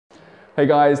Hey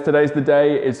guys, today's the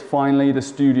day. It's finally the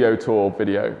studio tour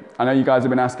video. I know you guys have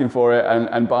been asking for it,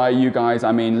 and by you guys,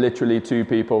 I mean literally 2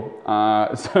 people.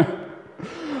 We're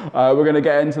gonna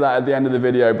get into that at the end of the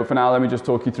video, but for now, let me just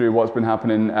talk you through what's been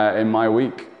happening in my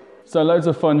week. So loads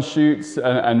of fun shoots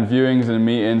and viewings and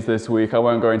meetings this week. I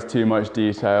won't go into too much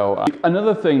detail.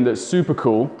 Another thing that's super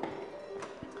cool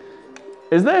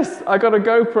is this. I got a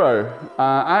GoPro.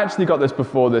 I actually got this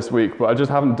before this week, but I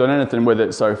just haven't done anything with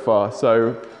it so far.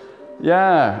 So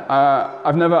yeah,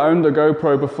 I've never owned a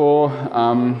GoPro before.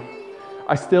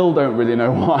 I still don't really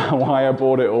know why I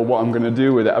bought it or what I'm gonna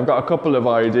do with it. I've got a couple of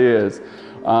ideas,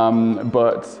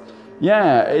 but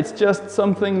yeah, it's just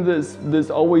something that's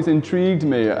always intrigued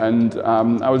me. And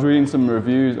I was reading some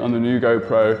reviews on the new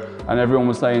GoPro and everyone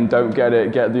was saying, don't get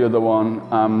it, get the other one.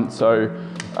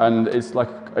 And it's like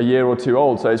a year or 2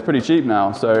 old, so it's pretty cheap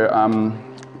now. So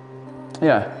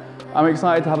yeah. I'm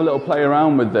excited to have a little play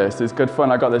around with this. It's good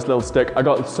fun. I got this little stick. I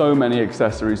got so many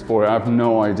accessories for it. I have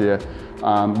no idea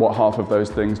what half of those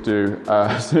things do.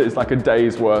 So it's like a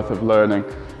day's worth of learning.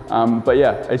 But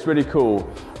yeah, it's really cool.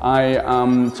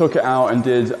 I took it out and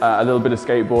did a little bit of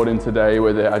skateboarding today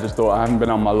with it. I just thought I haven't been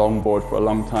on my longboard for a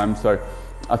long time, so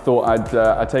I thought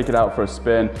I'd take it out for a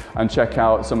spin and check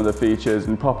out some of the features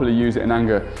and properly use it in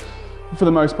anger. For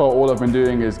the most part, all I've been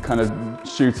doing is kind of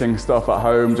shooting stuff at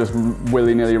home, just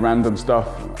willy-nilly random stuff.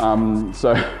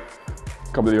 So,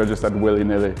 can't believe I just said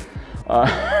willy-nilly.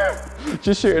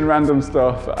 Just shooting random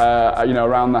stuff, you know,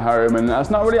 around the home, and that's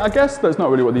not really, I guess that's not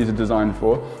really what these are designed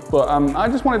for. But I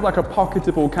just wanted like a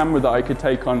pocketable camera that I could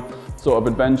take on sort of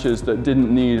adventures that didn't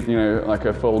need, you know, like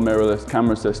a full mirrorless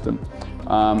camera system.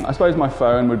 I suppose my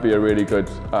phone would be a really good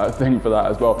thing for that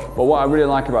as well. But what I really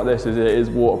like about this is it is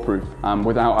waterproof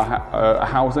without a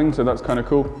housing, so that's kind of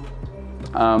cool.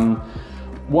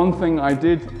 One thing I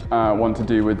did want to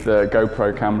do with the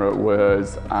GoPro camera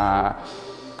was, I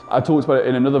talked about it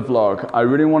in another vlog, I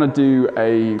really want to do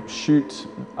a shoot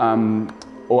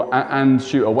and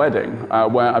shoot a wedding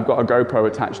where I've got a GoPro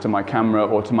attached to my camera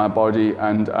or to my body,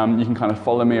 and you can kind of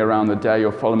follow me around the day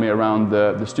or follow me around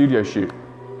the studio shoot.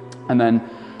 And then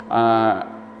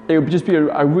it would just be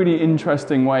a really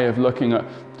interesting way of looking at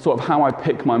sort of how I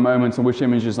pick my moments and which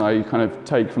images I kind of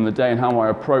take from the day and how I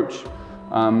approach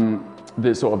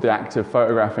the act of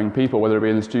photographing people, whether it be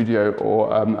in the studio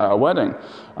or at a wedding.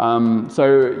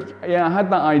 So yeah, I had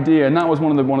that idea, and that was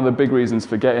one of the big reasons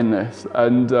for getting this.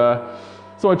 And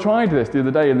so I tried this the other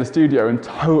day in the studio and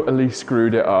totally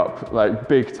screwed it up, like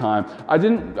big time. I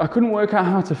couldn't work out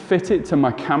how to fit it to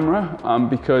my camera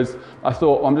because I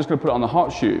thought, well, I'm just gonna put it on the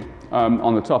hot shoe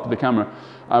on the top of the camera.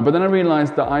 But then I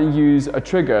realized that I use a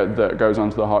trigger that goes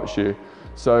onto the hot shoe.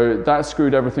 So that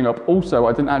screwed everything up. Also,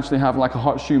 I didn't actually have like a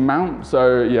hot shoe mount.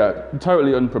 So yeah,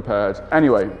 totally unprepared.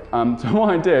 Anyway, so what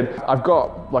I did, I've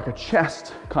got like a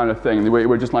chest kind of thing.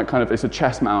 We're just like kind of, it's a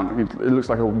chest mount. It looks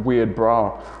like a weird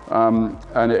bra.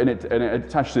 And it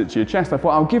attaches it to your chest. I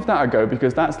thought I'll give that a go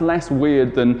because that's less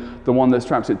weird than the one that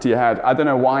straps it to your head. I don't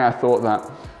know why I thought that.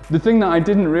 The thing that I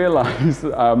didn't realize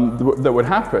that would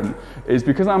happen is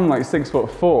because I'm like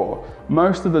 6'4",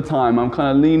 most of the time I'm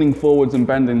kind of leaning forwards and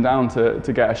bending down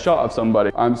to get a shot of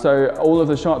somebody. So all of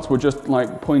the shots were just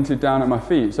like pointed down at my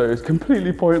feet. So it's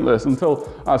completely pointless until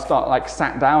I start like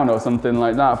sat down or something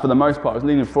like that. For the most part, I was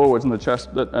leaning forwards and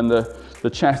the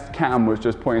chest cam was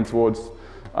just pointing towards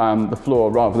the floor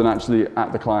rather than actually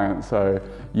at the client. So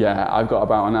yeah, I've got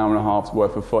about an hour and a half's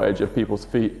worth of footage of people's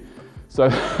feet. So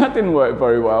that didn't work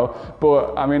very well,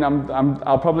 but I mean,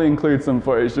 I'll probably include some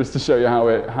footage just to show you how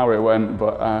it went.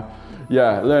 But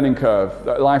yeah, learning curve.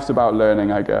 Life's about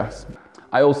learning, I guess.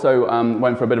 I also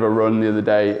went for a bit of a run the other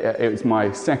day. It was my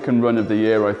 2nd run of the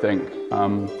year, I think.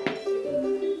 Run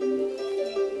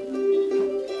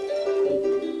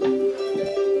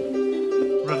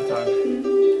time.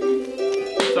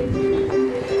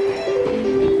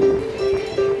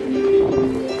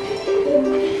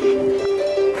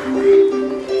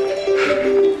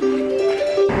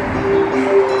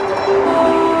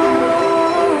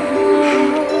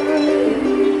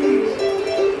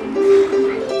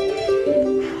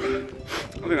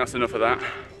 That's enough of that.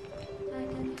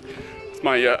 It's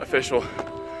my official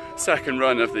 2nd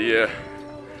run of the year.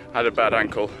 I had a bad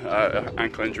ankle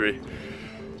injury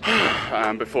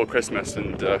before Christmas,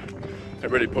 and it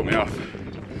really put me off,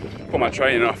 put my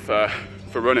training off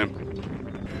for running.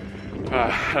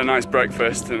 Had a nice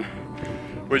breakfast, and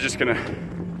we're just gonna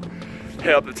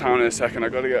hit up the town in a second. I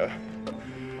gotta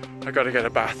get a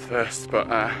bath first, but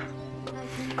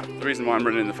the reason why I'm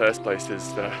running in the first place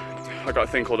is I got a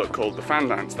thing called the fan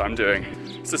dance that I'm doing.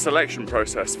 It's a selection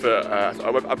process for,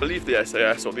 I believe, the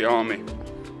SAS or the Army.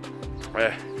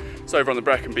 It's over on the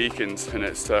Brecon Beacons, and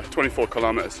it's 24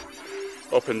 kilometers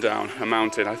up and down a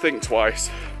mountain, I think twice.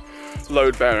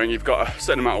 Load bearing, you've got a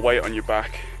certain amount of weight on your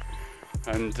back,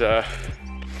 and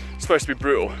it's supposed to be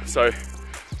brutal. So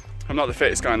I'm not the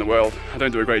fittest guy in the world. I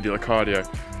don't do a great deal of cardio,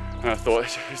 and I thought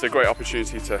it's a great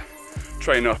opportunity to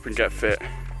train up and get fit,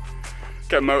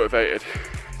 get motivated.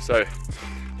 So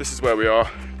this is where we are.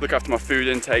 Look after my food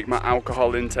intake, my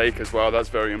alcohol intake as well. That's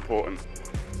very important.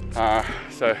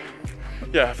 So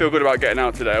yeah, I feel good about getting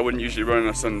out today. I wouldn't usually run on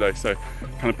a Sunday, so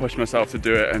kind of pushed myself to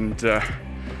do it. And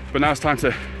but now it's time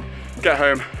to get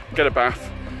home, get a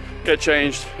bath, get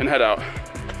changed, and head out.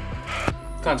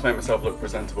 Time to make myself look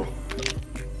presentable.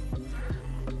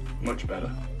 Much better.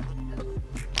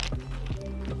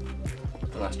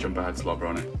 The last jump I had slobber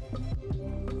on it.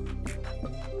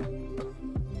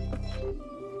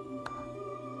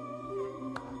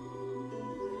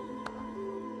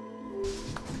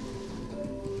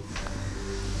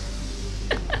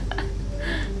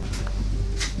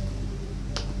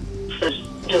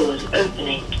 Doors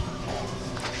opening.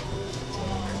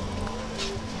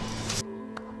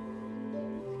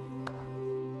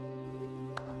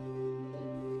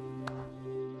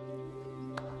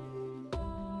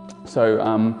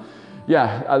 So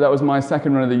yeah, that was my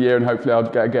second run of the year, and hopefully I'll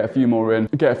get a few more in,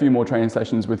 get a few more training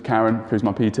sessions with Karen, who's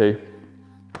my PT.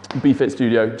 BFit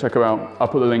Studio, check her out. I'll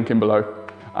put the link in below.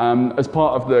 As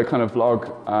part of the kind of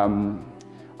vlog,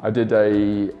 I did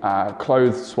a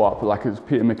clothes swap, like it was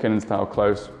Peter McKinnon style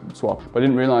clothes swap. But I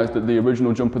didn't realize that the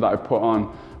original jumper that I put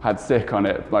on had sick on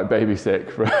it, like baby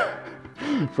sick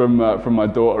from my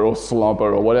daughter, or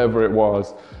slobber, or whatever it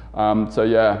was. So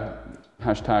yeah,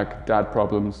 hashtag dad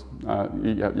problems.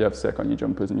 You have sick on your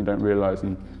jumpers and you don't realize,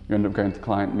 and you end up going to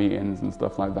client meetings and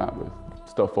stuff like that with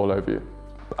stuff all over you.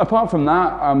 Apart from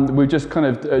that, we've just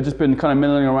been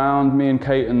milling around. Me and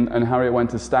Kate and Harriet went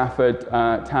to Stafford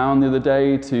town the other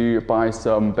day to buy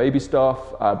some baby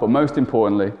stuff, but most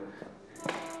importantly,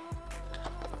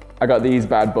 I got these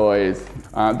bad boys.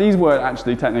 These weren't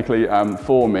actually technically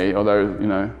for me, although, you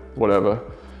know, whatever.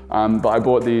 But I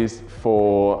bought these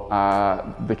for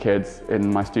the kids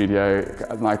in my studio.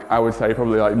 Like, I would say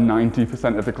probably like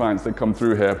 90% of the clients that come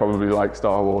through here probably like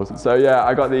Star Wars. So yeah,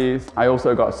 I got these. I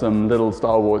also got some little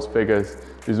Star Wars figures.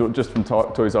 These were just from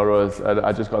Toys R Us.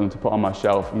 I just got them to put on my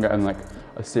shelf. I'm getting like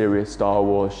a serious Star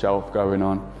Wars shelf going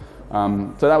on.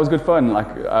 So that was good fun. Like,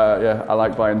 yeah, I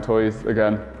like buying toys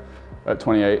again at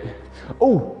 28.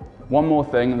 Oh, one more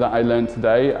thing that I learned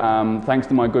today, thanks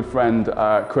to my good friend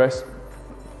Chris,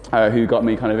 who got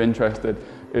me kind of interested,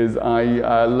 is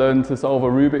I learned to solve a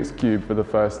Rubik's Cube for the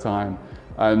first time.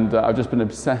 And I've just been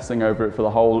obsessing over it for the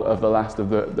whole of the last of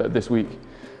this week.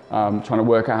 Trying to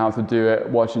work out how to do it,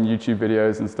 watching YouTube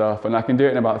videos and stuff. And I can do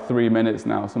it in about 3 minutes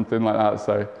now, something like that.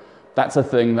 So that's a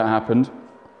thing that happened.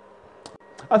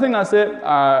 I think that's it.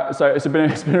 So it's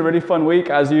been a really fun week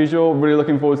as usual. Really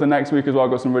looking forward to the next week as well.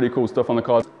 I've got some really cool stuff on the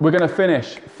cards. We're going to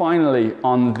finish finally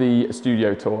on the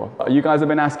studio tour. You guys have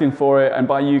been asking for it, and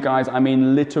by you guys I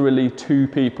mean literally 2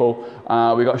 people.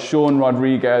 We got Sean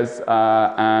Rodriguez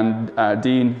and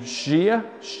Dean Shea.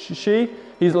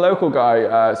 He's a local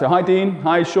guy. So hi Dean,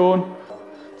 hi Sean.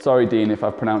 Sorry Dean if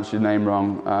I've pronounced your name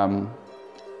wrong.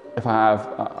 If I have,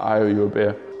 I owe you a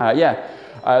beer. Yeah.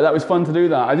 That was fun to do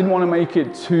that. I didn't want to make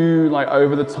it too like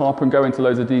over the top and go into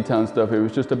loads of detail and stuff. It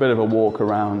was just a bit of a walk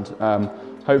around.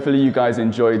 Hopefully you guys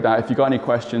enjoyed that. If you got any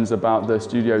questions about the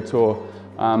studio tour,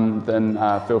 then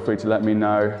feel free to let me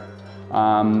know.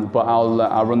 But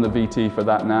I'll run the VT for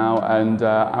that now, and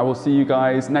I will see you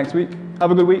guys next week. Have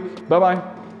a good week. Bye-bye.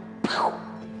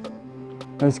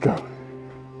 Let's go.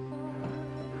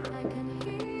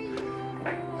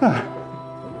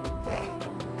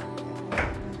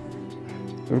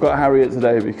 We've got Harriet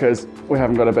today because we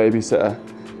haven't got a babysitter,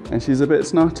 and she's a bit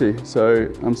snotty,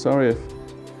 so I'm sorry if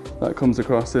that comes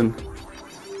across in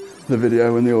the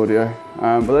video and the audio.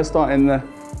 But let's start in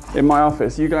my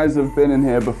office. You guys have been in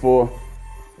here before,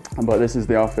 but this is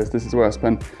the office. This is where I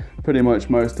spend pretty much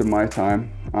most of my time.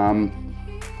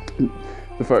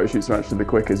 The photo shoots are actually the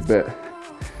quickest bit,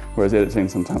 whereas editing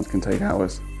sometimes can take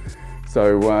hours.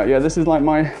 So yeah, this is like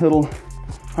my little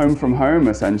home from home,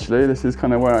 essentially. This is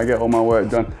kind of where I get all my work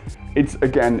done.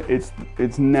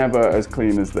 It's never as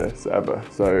clean as this, ever.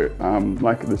 So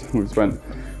like we spent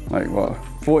like what,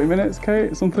 40 minutes,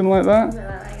 Kate? Something like that?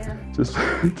 Yeah. Just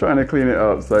trying to clean it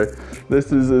up. So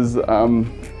this is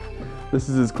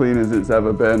as clean as it's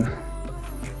ever been.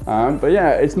 But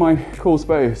yeah, it's my cool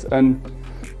space, and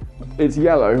it's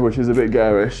yellow, which is a bit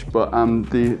garish, but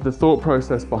the thought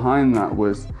process behind that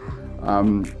was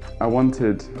I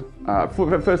wanted,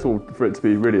 first of all, for it to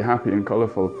be really happy and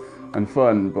colourful and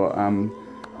fun, but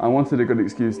I wanted a good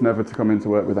excuse never to come into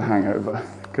work with a hangover.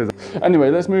 Anyway,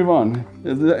 let's move on.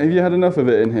 Have you had enough of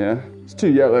it in here? It's too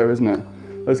yellow, isn't it?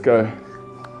 Let's go.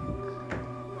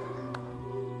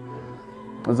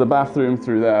 There's a bathroom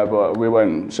through there, but we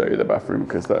won't show you the bathroom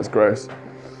because that's gross.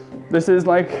 This is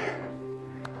like,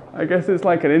 I guess it's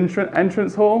like an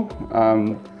entrance hall.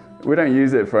 We don't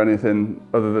use it for anything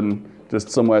other than just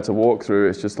somewhere to walk through.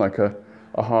 It's just like a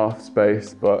half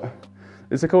space, but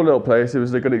it's a cool little place. It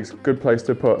was a good place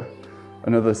to put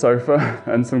another sofa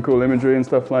and some cool imagery and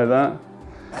stuff like that.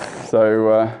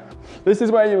 So this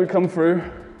is where you would come through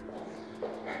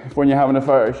when you're having a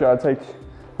photo shoot.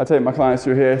 I take my clients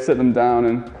through here, sit them down,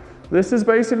 and this is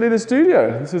basically the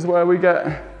studio. This is where we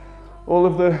get all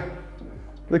of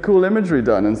the cool imagery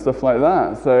done and stuff like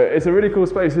that. So it's a really cool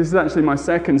space. This is actually my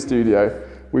second studio.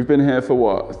 We've been here for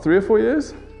what, 3 or 4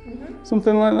 years? Mm-hmm.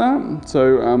 Something like that.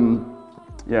 So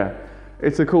yeah,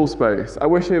 it's a cool space. I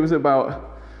wish it was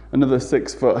about another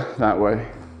 6 foot that way.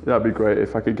 That'd be great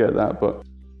if I could get that, but.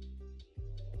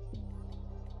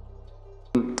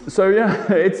 So yeah,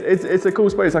 it's a cool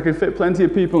space. I can fit plenty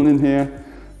of people in here,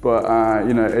 but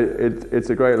you know, it's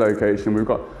a great location. We've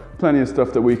got plenty of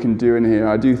stuff that we can do in here.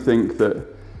 I do think that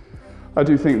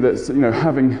you know,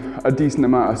 having a decent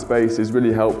amount of space is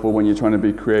really helpful when you're trying to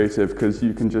be creative, because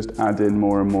you can just add in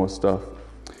more and more stuff.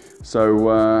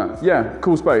 So yeah,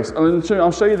 cool space.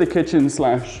 I'll show you the kitchen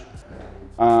slash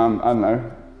I don't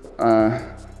know,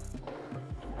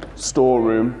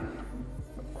 storeroom.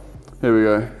 Here we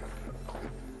go.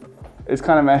 It's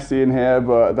kind of messy in here,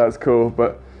 but that's cool.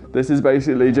 But this is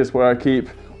basically just where I keep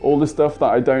all the stuff that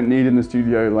I don't need in the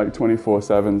studio, like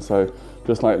 24/7. So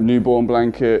just like newborn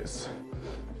blankets,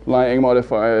 lighting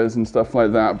modifiers and stuff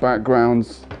like that,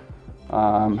 backgrounds,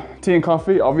 tea and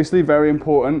coffee, obviously very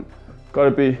important.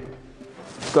 Gotta be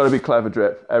clever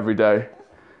drip every day.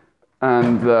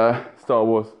 And Star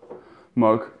Wars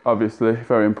mug, obviously,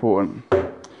 very important.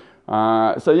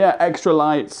 So yeah, extra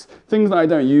lights, things that I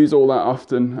don't use all that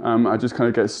often. I just kind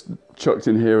of get chucked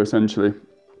in here essentially.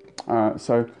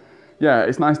 So yeah,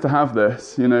 it's nice to have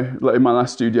this, you know, like in my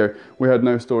last studio, we had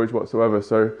no storage whatsoever.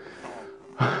 So,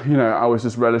 you know, I was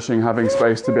just relishing having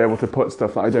space to be able to put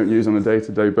stuff that I don't use on a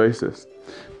day-to-day basis.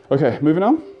 Okay, moving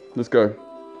on, let's go.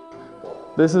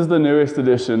 This is the newest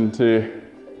addition to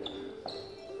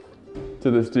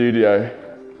the studio.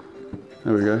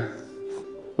 There we go.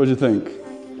 What do you think?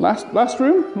 Last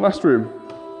room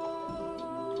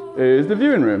is the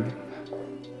viewing room,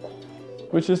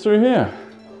 which is through here.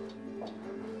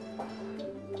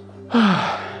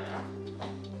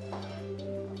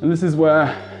 And this is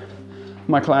where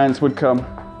my clients would come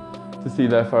to see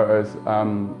their photos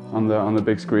on the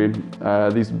big screen.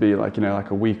 These would be like, you know, like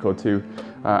a week or two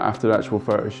after the actual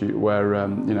photo shoot, where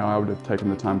you know, I would have taken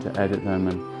the time to edit them,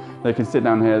 and they can sit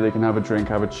down here, they can have a drink,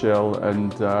 have a chill,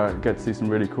 and get to see some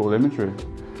really cool imagery.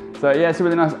 So yeah, it's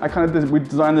really nice. We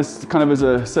designed this kind of as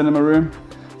a cinema room,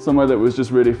 somewhere that was just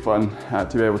really fun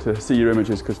to be able to see your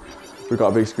images, because we've got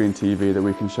a big screen TV that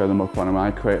we can show them up on, and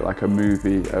I create like a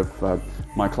movie of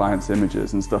my clients'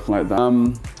 images and stuff like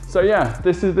that. So yeah,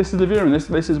 this is the viewing room.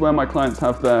 This is where my clients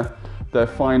have their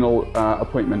final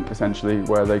appointment, essentially,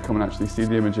 where they come and actually see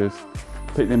the images,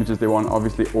 pick the images they want,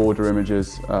 obviously order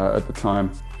images at the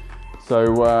time.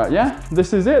 So yeah,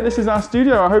 this is it. This is our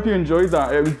studio. I hope you enjoyed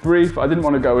that. It was brief. I didn't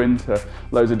want to go into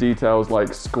loads of details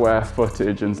like square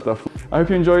footage and stuff. I hope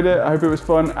you enjoyed it. I hope it was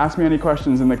fun. Ask me any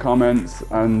questions in the comments,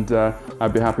 and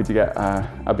I'd be happy to get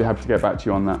back to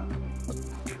you on that.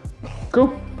 Cool.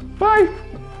 Bye.